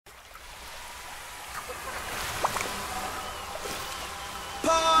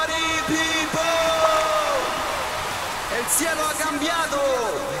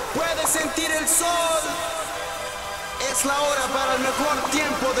el sol. Es la hora para el mejor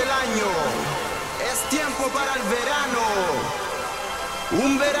tiempo del año. Es tiempo para el verano.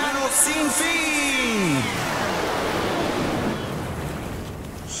 Un verano sin fin.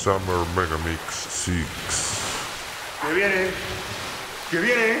 Summer Megamix 6. Que viene, que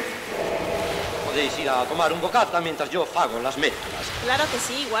viene. Podéis ir a tomar un bocata mientras yo fago las mezclas. Claro que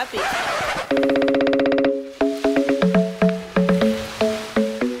sí, guapi.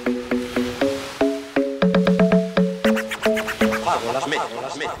 Fago las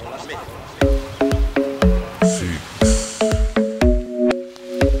mezclas.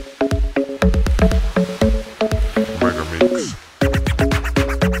 Megamix.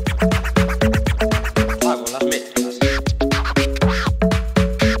 Fago las mezclas.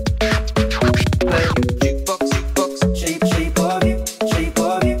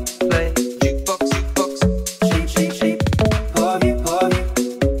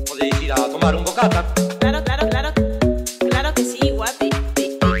 Podéis ir a tomar un bocata. Claro que sí, guapi.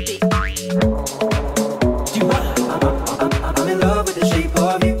 I'm in love with the shape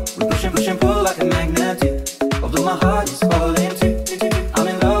of you. We push and pull like a magnet do. Although my heart is falling too. I'm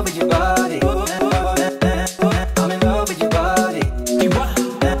in love with your body. I'm in love with your body.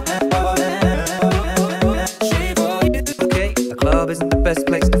 Shape of you. Okay, the club isn't the best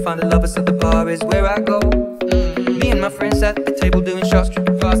place to find the lovers, so the bar is where I go. Me and my friends at the table doing shots,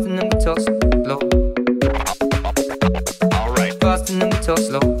 tripping fast and then we talk slow. Alright. Fast and then we talk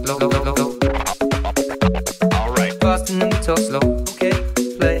slow. Alright. Fast and then we talk slow. Okay,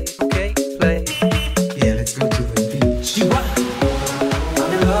 play. Yeah, let's go to the beach.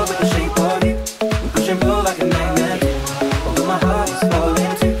 I'm in love with the shape of you. We push and pull like a magnet. Although my heart is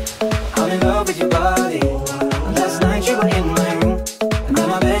falling too. I'm in love with your body. Last night you were in my room, and now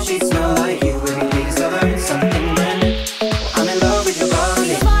my bed sheets smell like you. Every day discovering something brand new. I'm in love with your body. I'm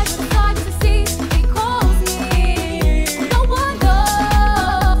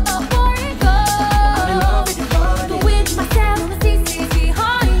in love with your body.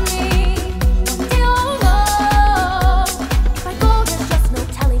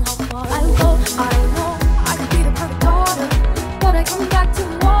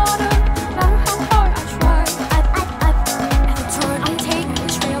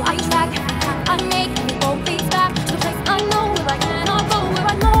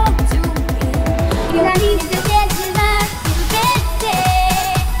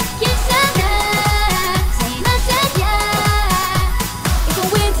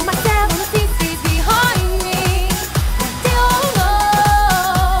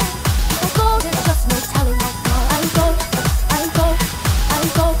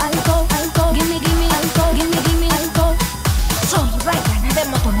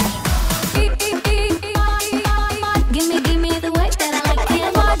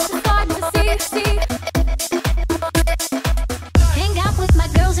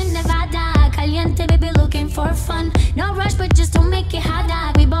 No rush, but just don't make it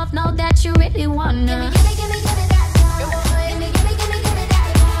hot. We both know that you really wanna.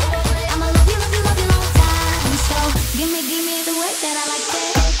 I'ma love you long time. So give me the way that I like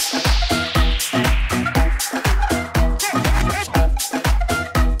it.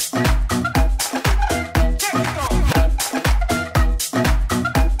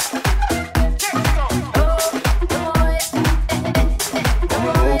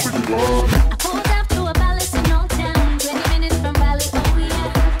 I pulled up to a palace in Old Town, 20 minutes from Valley, oh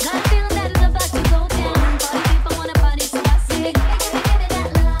yeah. Got a feeling that it's about to go down. Party people wanna party, so I say, give me that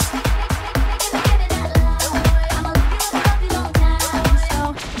love. I'ma love you long time. So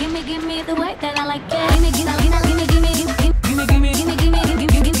give me the way that I like it.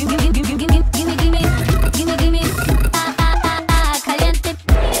 Caliente.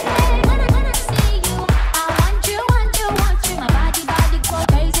 When I see you, I want you. My body go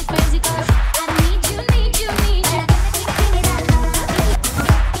crazy, 'cause I need you. Give me that love. Give me that love.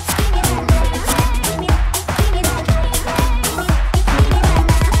 Give me that love.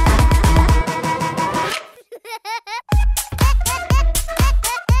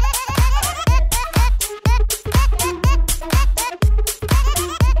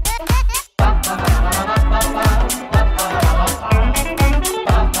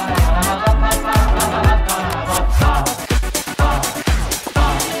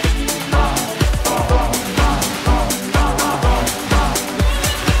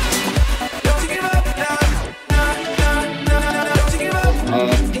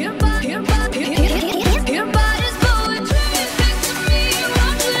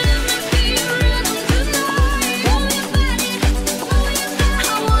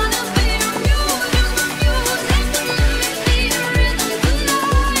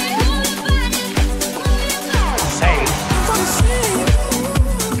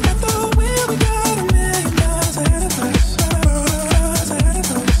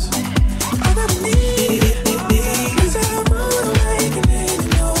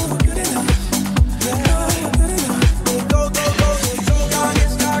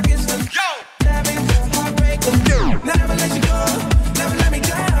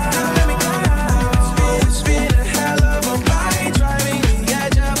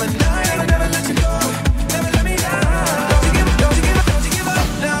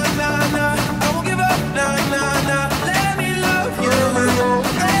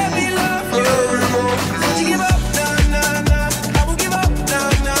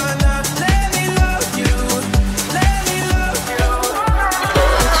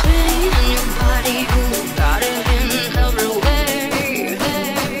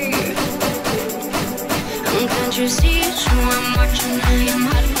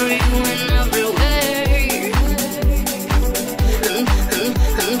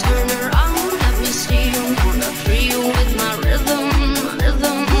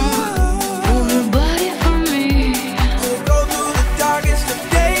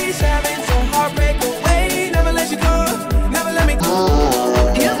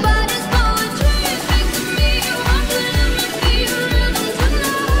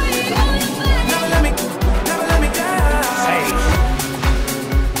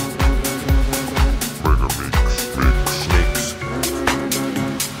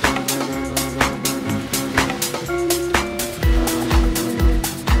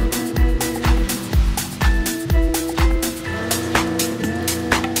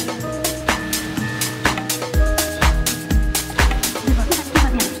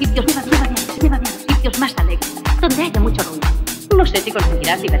 sitios, llévame a los sitios más alegres, donde haya mucho ruido. No sé si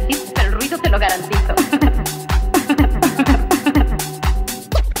conseguirás divertirte, pero el ruido te lo garantizo.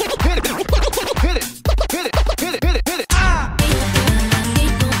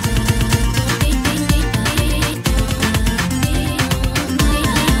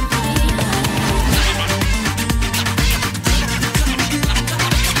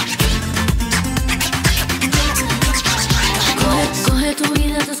 Coge tu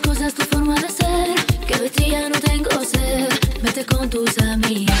vida, tus cosas, tu forma de ser, que de ti ya no tengo sed. Vete con tus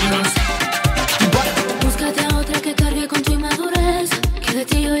amigos. Búscate a otra que cargue con tu inmadurez, que de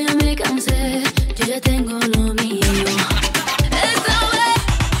ti yo ya me cansé. Yo ya tengo lo mío. Esta vez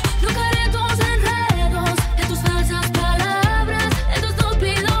no caeré en tus enredos, en tus falsas palabras, en tu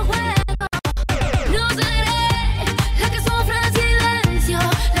estúpido juego. No seré la que sufre en silencio,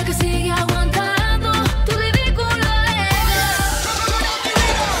 la que sigue aguantando tu ridículo ego.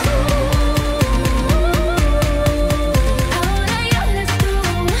 Ahora ya eres tú,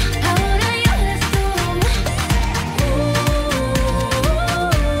 ahora ya eres tú.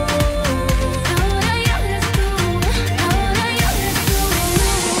 Ahora ya eres tú, ahora ya eres tú.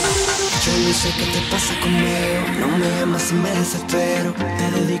 Yo no sé qué te pasa conmigo, no me llamas y me desespero. Te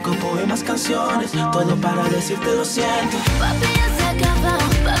dedico poemas, canciones, todo para decirte lo siento. Papi, ya se acabó,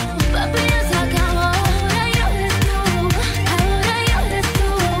 papi, ya se acabó. Ahora ya eres tú, ahora ya eres tú.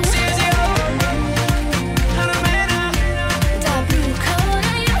 Tabuk,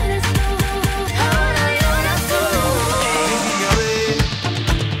 ahora ya eres tú, ahora ya eres tú.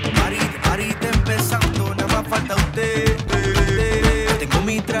 Ahorita empezando, nada más falta usted. Tengo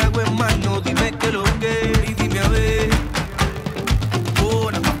mi trago en mano, dime que lo que. Y dime a ver. Oh,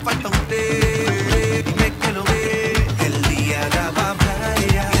 nada más falta usted. Dime que lo que. El día la va a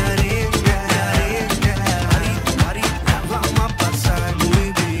hablar.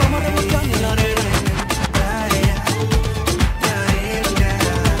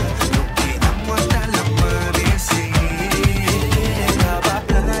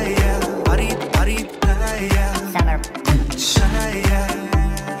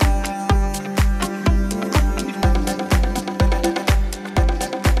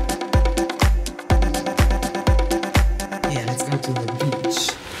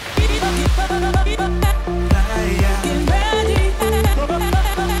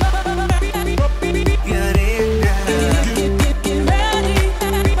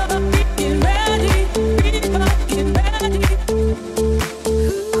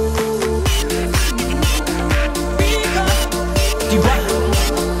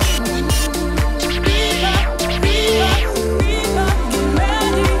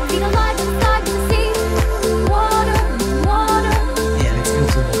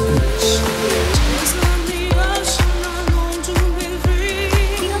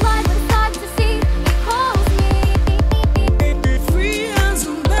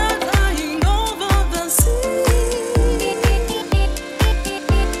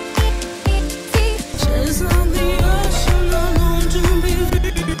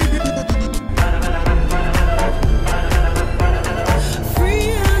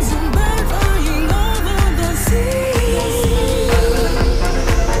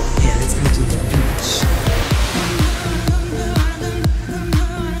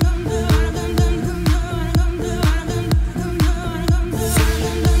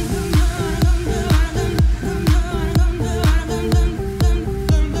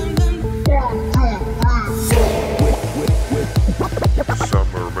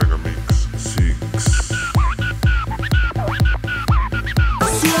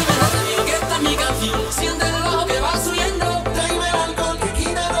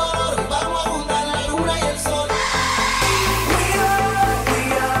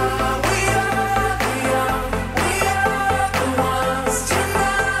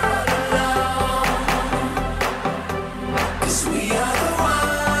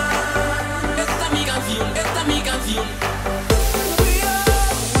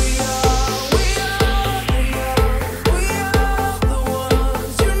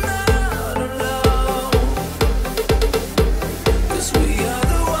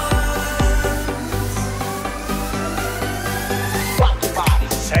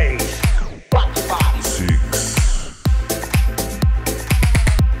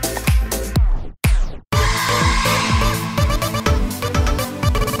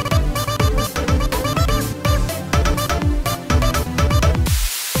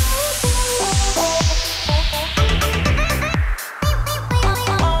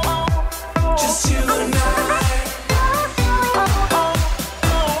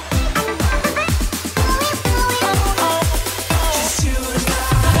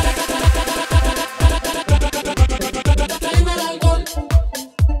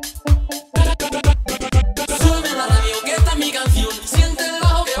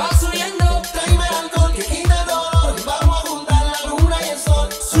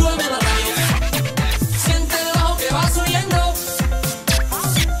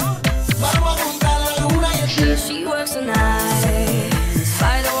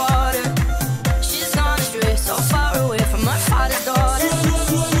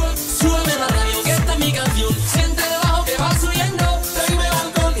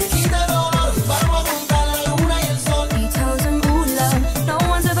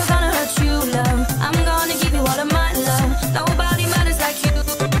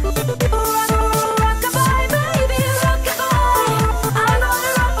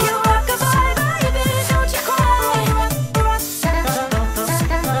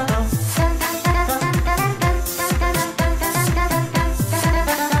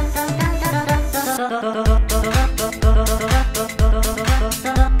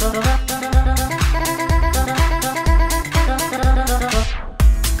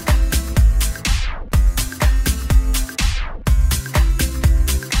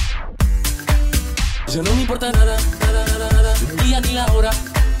 Ya no me importa nada, nada, nada, nada, ni el día ni la hora.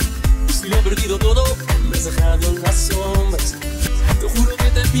 Si lo he perdido todo, me has dejado en las sombras. Te juro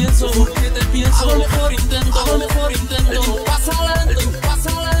que te pienso, juro que te pienso. Hago el mejor intento, hago el mejor intento. El tiempo pasa adelante,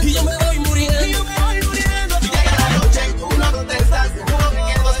 y yo me voy muriendo. Y yo me voy muriendo. Y llega la noche y tú no contestas. Te juro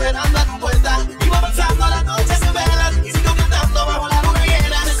que quedo esperando a tu puerta. Y voy pasando la noche sin velas y sigo cantando bajo la luna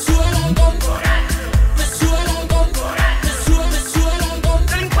llena. Me sube el algún, me sube el algún, me sube el algún.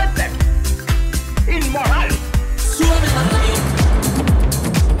 Delincuente, inmoral. Súbeme la radio,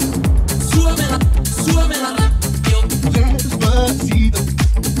 súbeme la radio. Despacito.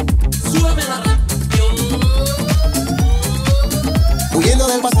 Súbeme la radio. Huyendo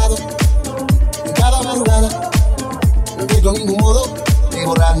del pasado, cada madrugada, no encuentro ningún modo de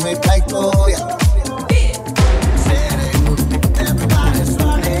borrar nuestra historia.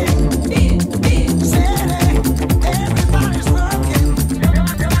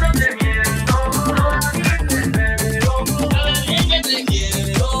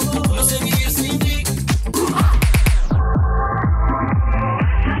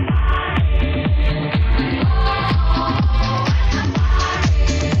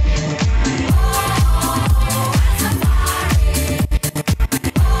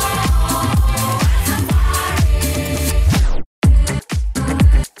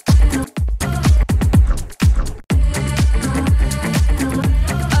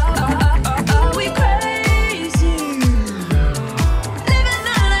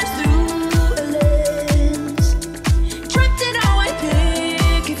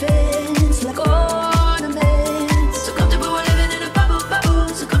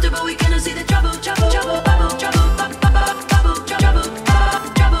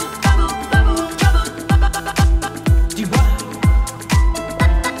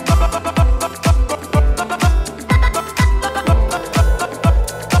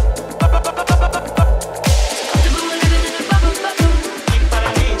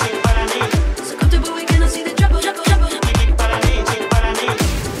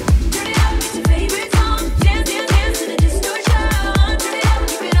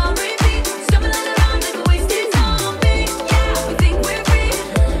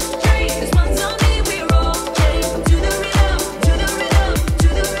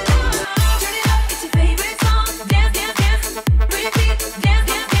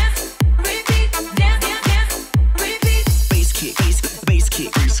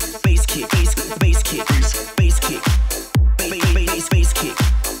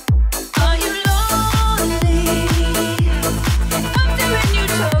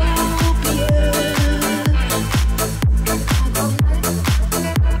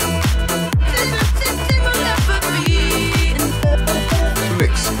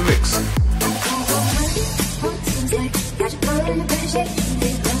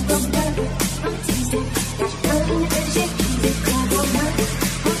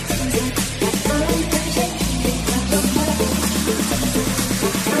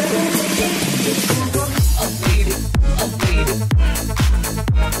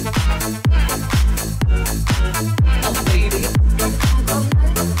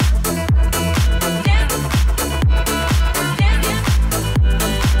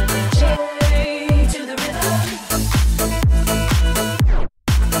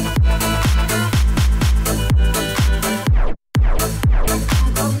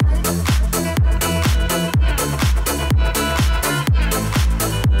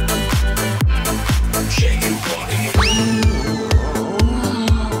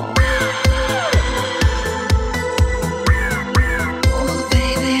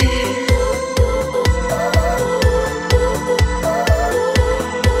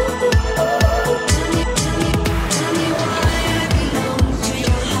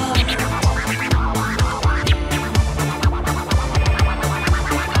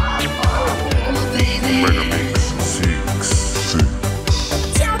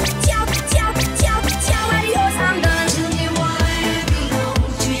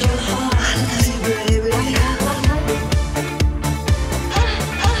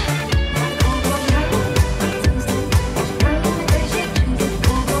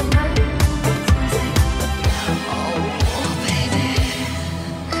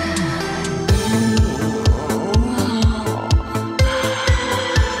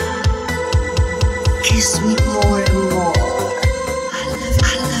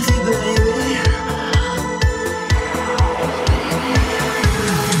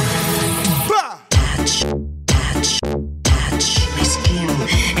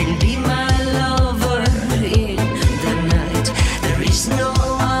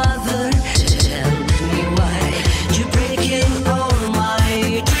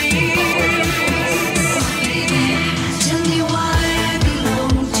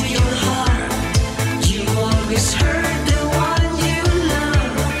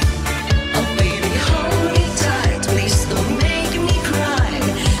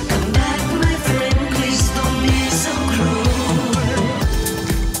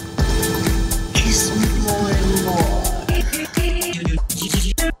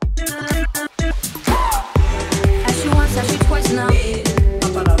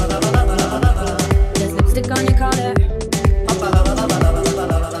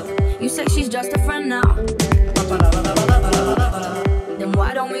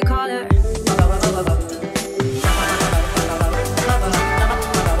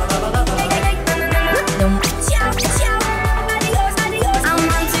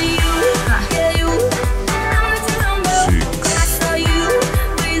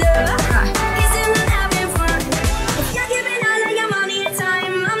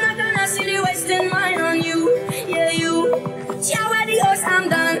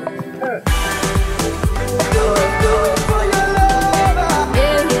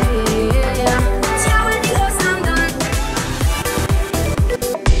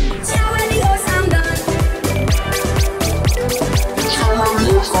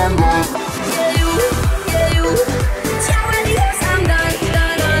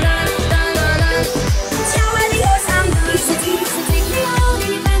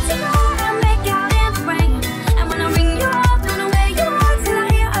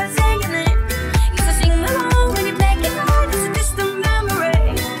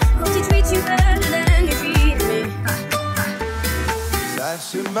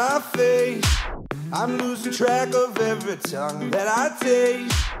 my face. I'm losing track of every tongue that I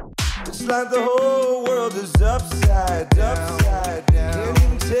taste. It's like the whole world is upside down. Can't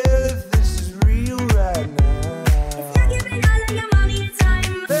even tell if this is real right now.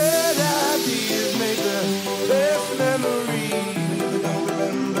 Bad ideas make the best memories. Don't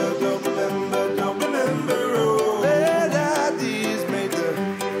remember, don't remember, don't remember. Oh, bad ideas make the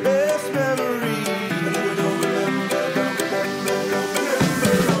best memories. Don't remember, don't remember, don't remember.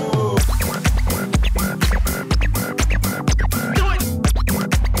 Oh.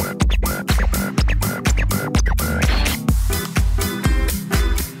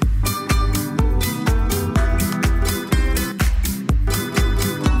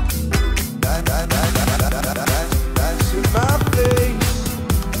 That's in my face.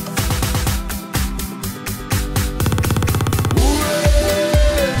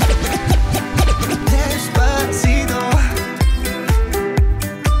 Despacito.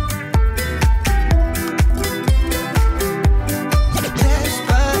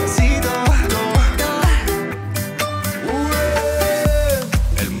 Despacito.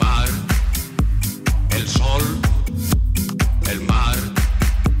 El mar, el sol, el mar,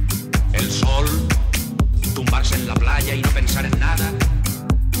 el sol, tumbarse en la playa y no pensar en nada.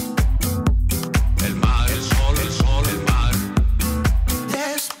 El mar, el sol, el sol, el mar.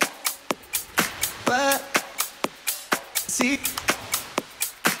 Despacito.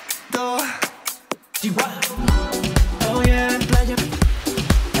 Chihuahua. Oh yeah, playa.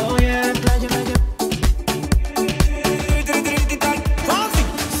 Oh yeah, playa, playa.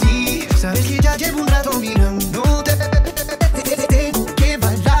 Sí, sabes que ya llevo un rato mirándote. Tengo que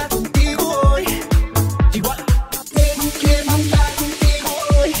bailar contigo hoy. Chihuahua. Tengo que bailar contigo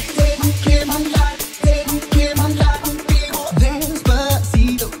hoy. Tengo que bailar contigo.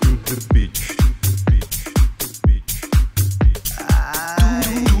 Despacito.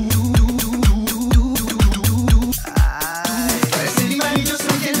 Parece el imán y yo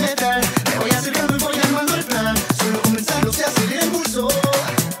soy el metal. Me voy acercando y voy armando el plan. Solo comenzarlo se acelera el pulso.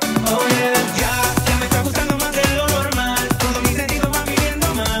 Oh yeah, ya me está gustando más de lo normal. Todos mis sentidos van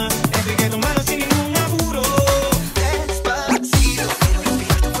pidiendo más. Estoy que tomando sin ningún apuro. Despacito, quiero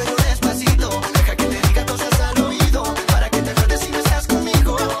respirar tu cuello despacito. Deja que te diga cosas al oído, para que te acuerdes si no estás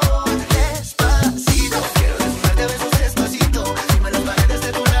conmigo. Despacito, quiero desnudarte a besos despacito. Firma las paredes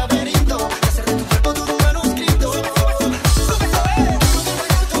de tu laberinto, y hacer de tu cuerpo todo un manuscrito. Sube,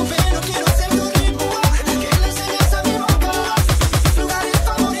 tu pelo, quiero hacer tu ritmo. Que le enseñes a mi boca sus lugares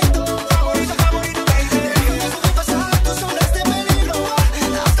favoritos. Déjame pasar tus horas de peligro,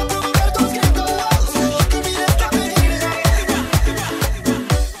 hasta provocar tus gritos. Y que olvides que me quieres. Si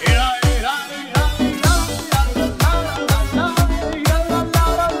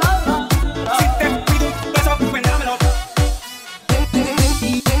te pido un beso, ven, dámelo.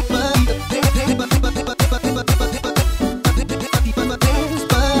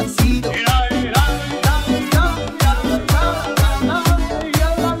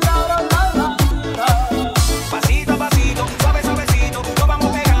 Pasito a pasito, suave suavecito, nos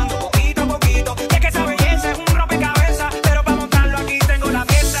vamos pegando poquito a poquito. Y es que esa belleza es un rompecabezas, pero para montarlo aquí tengo la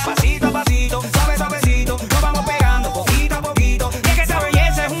pieza. Pasito a pasito, suave suavecito, nos vamos pegando poquito a poquito. Y es que esa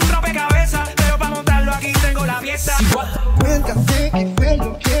belleza es un rompecabezas, pero para montarlo aquí tengo la pieza. Cuéntame qué fue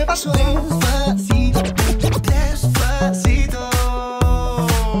lo que pasó. Despacito, despacito.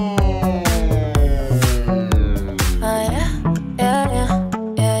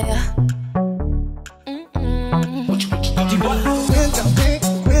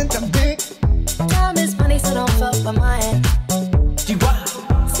 Cuéntame. Time is money, so don't fuck with mine.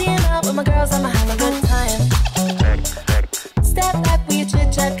 Seeing out with my girls, I'ma have a good time. Step back with your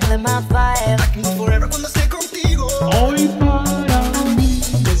chit chat, killing my vibe. Forever cuando esté contigo. Hoy para mí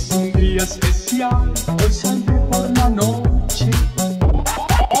es un día especial, hoy saldré por la noche.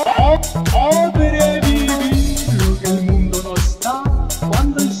 Podré vivir lo que el mundo no está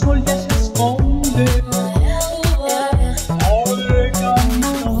cuando el sol ya se esconde. Podré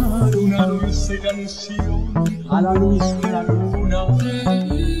cantar una dulce canción a la luz de la luna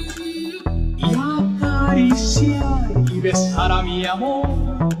y acariciar y besar a mi amor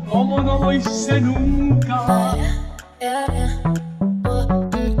como no lo hice nunca.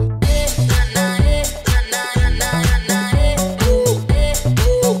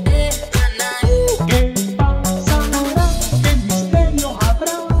 ¿Qué pasará? ¿Qué misterio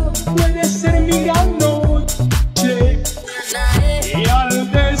habrá? Puede ser mi gran noche. Y al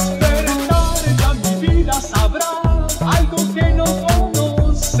despertar ya mi vida sabrá algo que no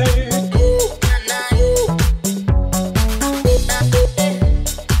conoce.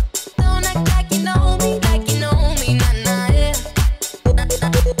 Don't act like you know me, na na.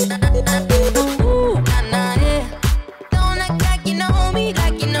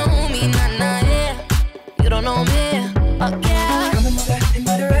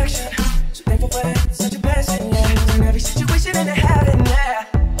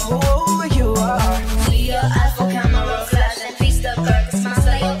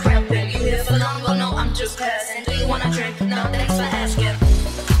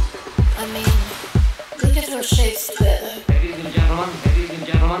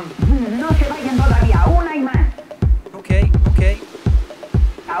 No se vayan todavía, una y más. Okay, okay.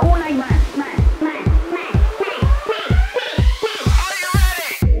 A una y más.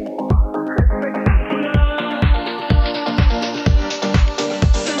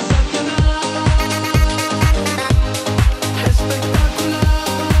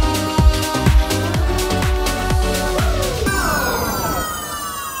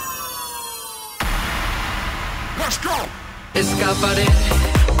 Escaparé